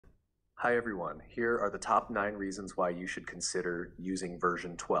Hi everyone, here are the top 9 reasons why you should consider using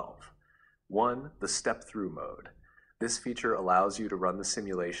version 12. 1. The step-through mode. This feature allows you to run the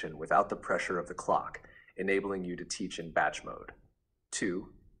simulation without the pressure of the clock, enabling you to teach in batch mode. 2.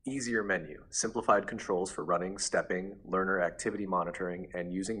 Easier menu. Simplified controls for running, stepping, learner activity monitoring,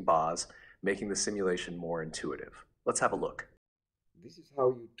 and using BOS, making the simulation more intuitive. Let's have a look. This is how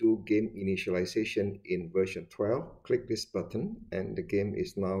you do game initialization in version 12. Click this button and the game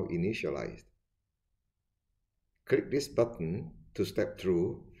is now initialized. Click this button to step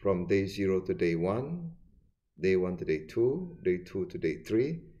through from day 0 to day 1, day 1 to day 2, day 2 to day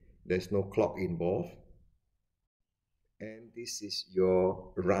 3. There's no clock involved. And this is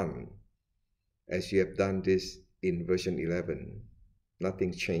your run as you have done this in version 11.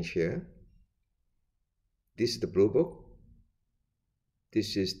 Nothing's changed here. This is the blue book.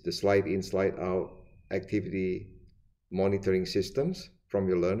 This is the slide in, slide out activity monitoring systems from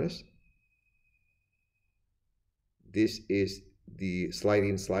your learners. This is the slide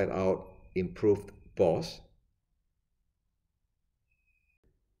in, slide out improved BOS.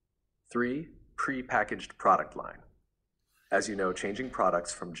 3. Pre-packaged product line. As you know, changing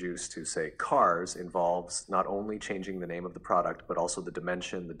products from juice to, say, cars involves not only changing the name of the product, but also the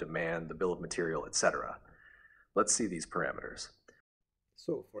dimension, the demand, the bill of material, etc. Let's see these parameters.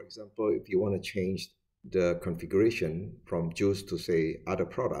 So, for example, if you want to change the configuration from juice to, say, other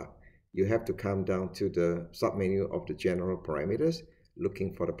product, you have to come down to the submenu of the general parameters,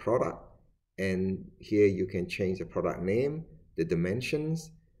 looking for the product. And here you can change the product name, the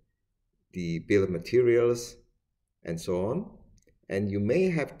dimensions, the bill of materials, and so on. And you may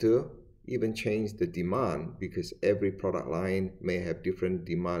have to even change the demand because every product line may have different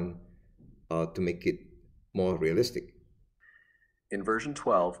demand to make it more realistic. In version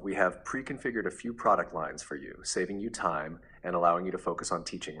 12, we have pre-configured a few product lines for you, saving you time and allowing you to focus on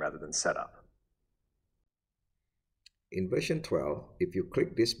teaching rather than setup. In version 12, if you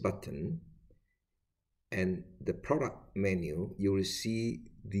click this button and the product menu, you will see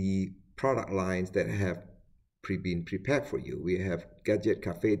the product lines that have been prepared for you. We have gadget,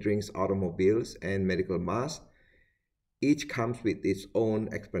 cafe drinks, automobiles, and medical masks. Each comes with its own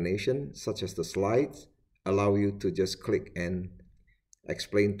explanation, such as the slides allow you to just click and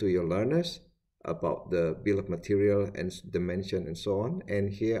explain to your learners about the bill of material and dimension and so on. And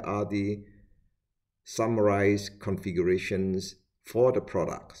here are the summarized configurations for the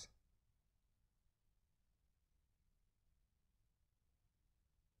products.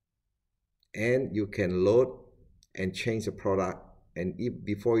 And you can load and change the product, and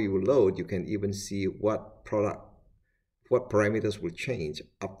before you load, you can even see what parameters will change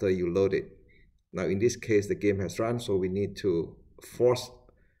after you load it. Now in this case, the game has run, so we need to force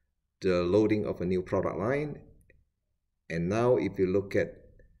the loading of a new product line. And now if you look at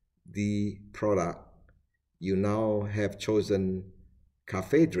the product, you now have chosen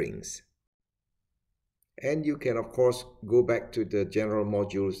cafe drinks. And you can, of course, go back to the general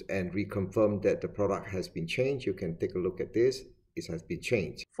modules and reconfirm that the product has been changed. You can take a look at this. It has been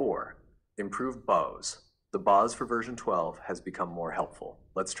changed. 4. Improved BOS. The BOS for version 12 has become more helpful.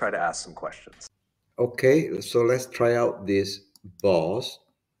 Let's try to ask some questions. Okay, so let's try out this BOS.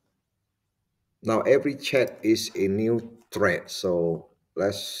 Now every chat is a new thread, so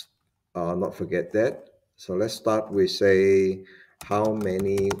let's not forget that. So let's start with, say, how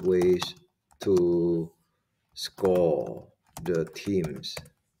many ways to score the teams.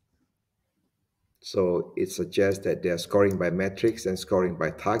 So it suggests that they are scoring by metrics and scoring by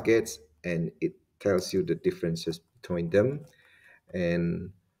targets, and it tells you the differences between them.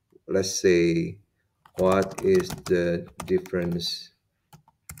 And let's say, what is the difference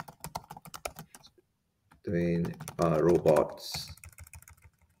between robots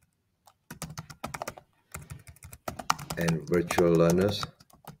and virtual learners?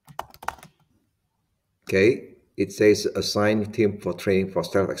 Okay, it says assign team for training for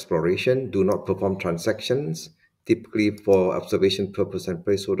self-exploration. Do not perform transactions, typically for observation purpose and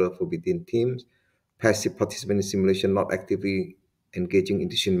placeholder for within teams. Passive participant in simulation, not actively engaging in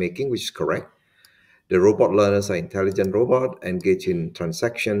decision making, which is correct. The robot learners are intelligent robot, engage in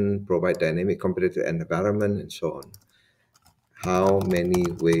transaction, provide dynamic competitive environment, and so on. How many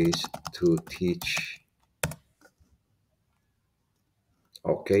ways to teach?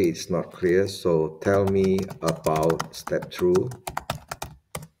 Okay, it's not clear, so tell me about step-through.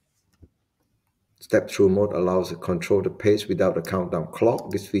 Step-through mode allows to control the pace without a countdown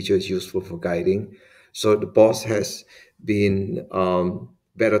clock. This feature is useful for guiding. So the boss has been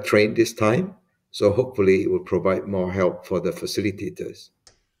better trained this time, so hopefully it will provide more help for the facilitators.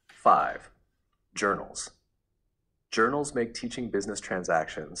 5. Journals. Journals make teaching business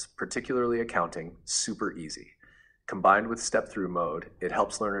transactions, particularly accounting, super easy. Combined with step-through mode, it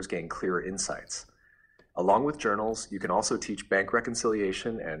helps learners gain clearer insights. Along with journals, you can also teach bank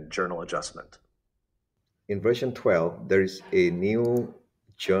reconciliation and journal adjustment. In version 12, there is a new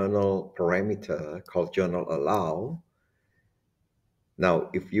journal parameter called journal allow. Now,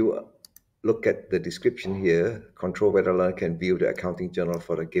 if you look at the description here, control whether learner can view the accounting journal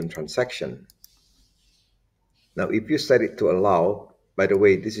for the game transaction. Now, if you set it to allow, by the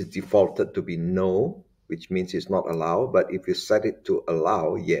way, this is defaulted to be no, which means it's not allowed. But if you set it to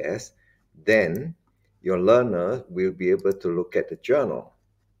allow, yes, then your learner will be able to look at the journal.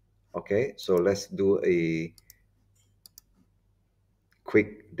 Okay, so let's do a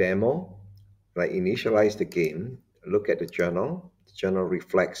quick demo. Like initialize the game, look at the journal. The journal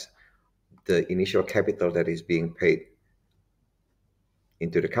reflects the initial capital that is being paid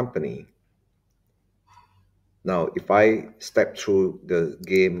into the company. Now, if I step through the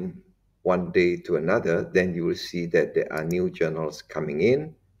game one day to another, then you will see that there are new journals coming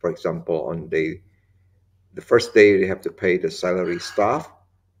in. For example, on the first day, they have to pay the salary staff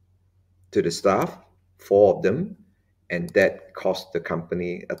to the staff, 4 of them, and that cost the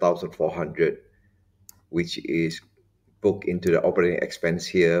company 1,400, which is booked into the operating expense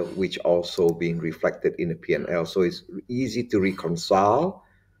here, which also being reflected in the P&L. So it's easy to reconcile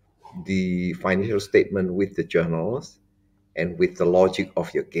the financial statement with the journals and with the logic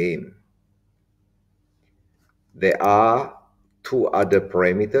of your game. There are 2 other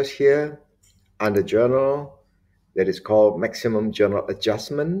parameters here under journal that is called maximum journal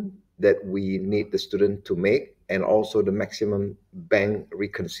adjustment that we need the student to make, and also the maximum bank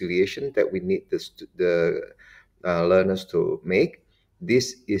reconciliation that we need the learners to make.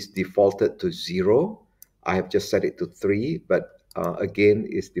 This is defaulted to 0. I have just set it to 3, but again,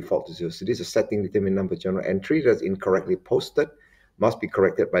 it's default to 0. So this is a setting determine number journal entry that's incorrectly posted, must be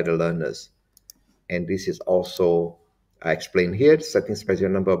corrected by the learners. And this is also explained here, setting special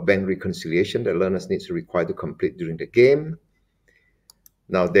number of bank reconciliation that learners need to require to complete during the game.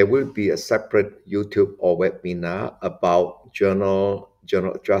 Now, there will be a separate YouTube or webinar about journal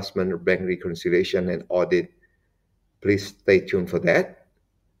adjustment, bank reconciliation, and audit. Please stay tuned for that.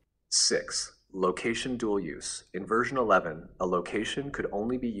 6. Location dual use. In version 11, a location could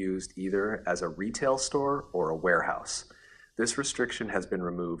only be used either as a retail store or a warehouse. This restriction has been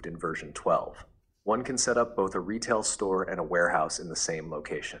removed in version 12. One can set up both a retail store and a warehouse in the same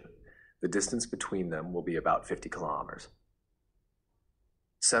location. The distance between them will be about 50 kilometers.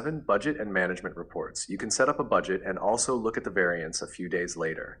 7. Budget and management reports. You can set up a budget and also look at the variance a few days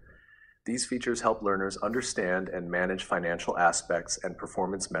later. These features help learners understand and manage financial aspects and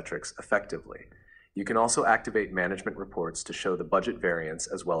performance metrics effectively. You can also activate management reports to show the budget variance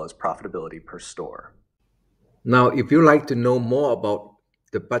as well as profitability per store. Now, if you like to know more about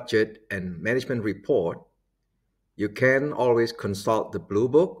the budget and management report, you can always consult the Blue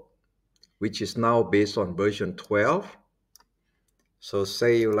Book, which is now based on version 12. So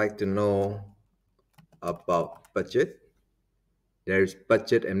say you like to know about budget, there's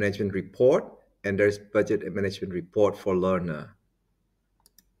budget and management report, and there's budget and management report for learner.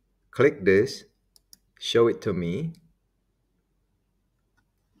 Click this, show it to me,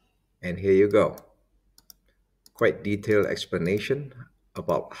 and here you go. Quite detailed explanation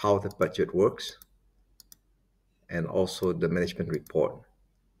about how the budget works and also the management report.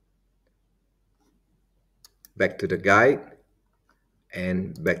 Back to the guide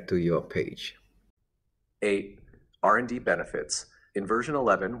and back to your page. 8. R&D benefits. In version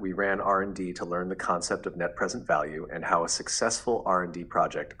 11, we ran R&D to learn the concept of net present value and how a successful R&D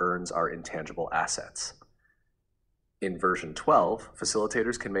project earns our intangible assets. In version 12,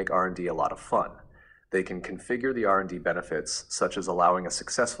 facilitators can make R&D a lot of fun. They can configure the R&D benefits, such as allowing a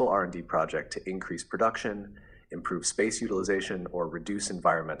successful R&D project to increase production, improve space utilization, or reduce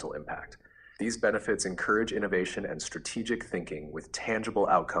environmental impact. These benefits encourage innovation and strategic thinking with tangible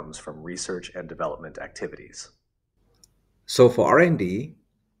outcomes from research and development activities. So for R&D,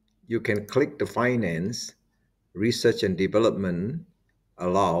 you can click the Finance, Research and Development,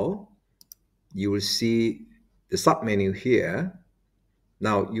 Allow. You will see the submenu here.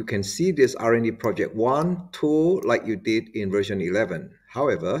 Now you can see this R&D project 1, 2, like you did in version 11.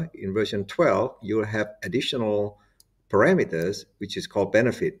 However, in version 12, you'll have additional parameters, which is called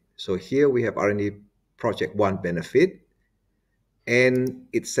benefit. So here we have R&D project 1 benefit. And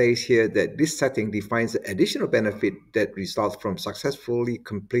it says here that this setting defines the additional benefit that results from successfully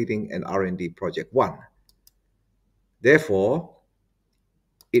completing an R&D project 1. Therefore,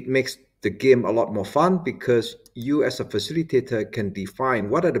 it makes the game a lot more fun because you as a facilitator can define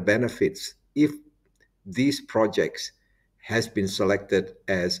what are the benefits if these projects has been selected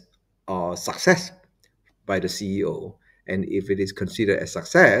as a success by the CEO. And if it is considered a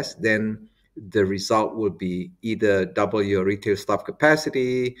success, then the result will be either double your retail staff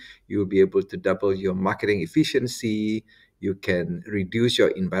capacity, you'll be able to double your marketing efficiency, you can reduce your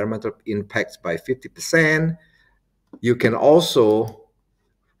environmental impacts by 50%. You can also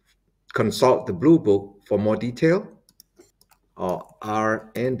consult the Blue Book for more detail or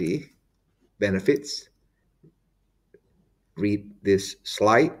R&D benefits. Read this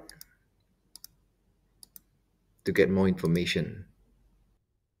slide to get more information.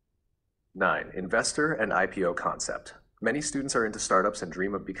 9. Investor and IPO concept. Many students are into startups and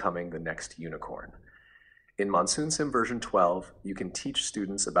dream of becoming the next unicorn. In MonsoonSIM version 12, you can teach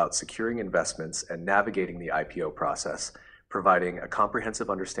students about securing investments and navigating the IPO process, providing a comprehensive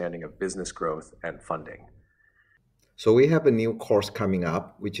understanding of business growth and funding. So we have a new course coming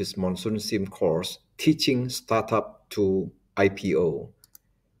up, which is MonsoonSIM course, Teaching Startup to IPO.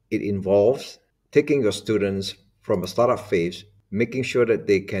 It involves taking your students from a startup phase, making sure that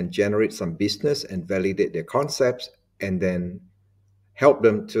they can generate some business and validate their concepts, and then help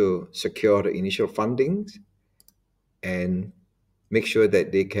them to secure the initial fundings and make sure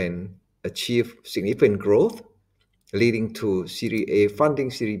that they can achieve significant growth, leading to Series A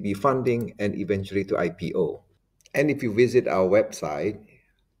funding, Series B funding, and eventually to IPO. And if you visit our website,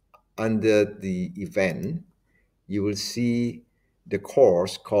 under the event, you will see the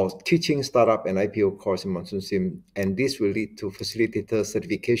course called Teaching Startup and IPO course in MonsoonSIM, and this will lead to Facilitator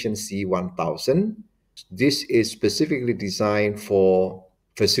Certification C1000. This is specifically designed for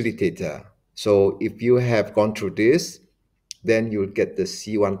facilitator. So if you have gone through this, then you'll get the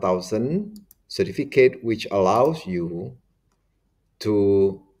C1000 certificate, which allows you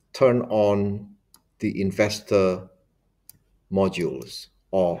to turn on the investor modules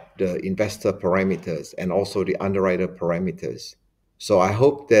or the investor parameters and also the underwriter parameters. So I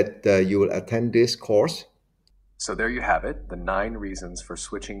hope that you will attend this course. So there you have it, the 9 reasons for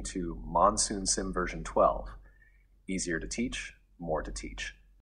switching to MonsoonSIM version 12. Easier to teach, more to teach.